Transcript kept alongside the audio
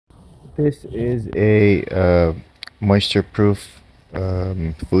This is a moisture-proof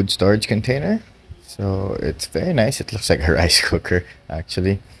food storage container. So it's very nice. It looks like a rice cooker,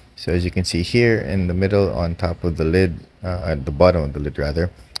 actually. So as you can see here in the middle, on top of the lid, at the bottom of the lid rather,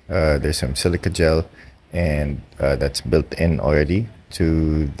 there's some silica gel, and that's built in already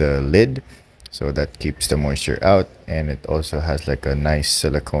to the lid. So that keeps the moisture out, and it also has like a nice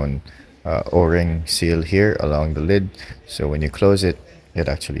silicone o-ring seal here along the lid, so when you close it, it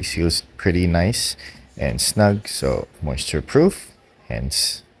actually seals pretty nice and snug, so moisture proof,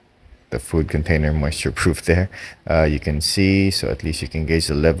 hence the food container moisture proof there. You can see, so at least you can gauge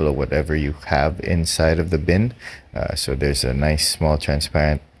the level of whatever you have inside of the bin. So there's a nice small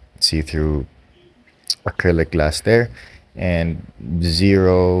transparent see-through acrylic glass there, and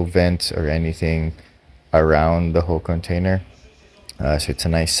zero vents or anything around the whole container. So it's a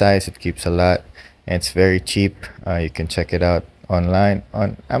nice size, it keeps a lot, and it's very cheap. You can check it out online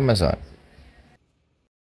on Amazon.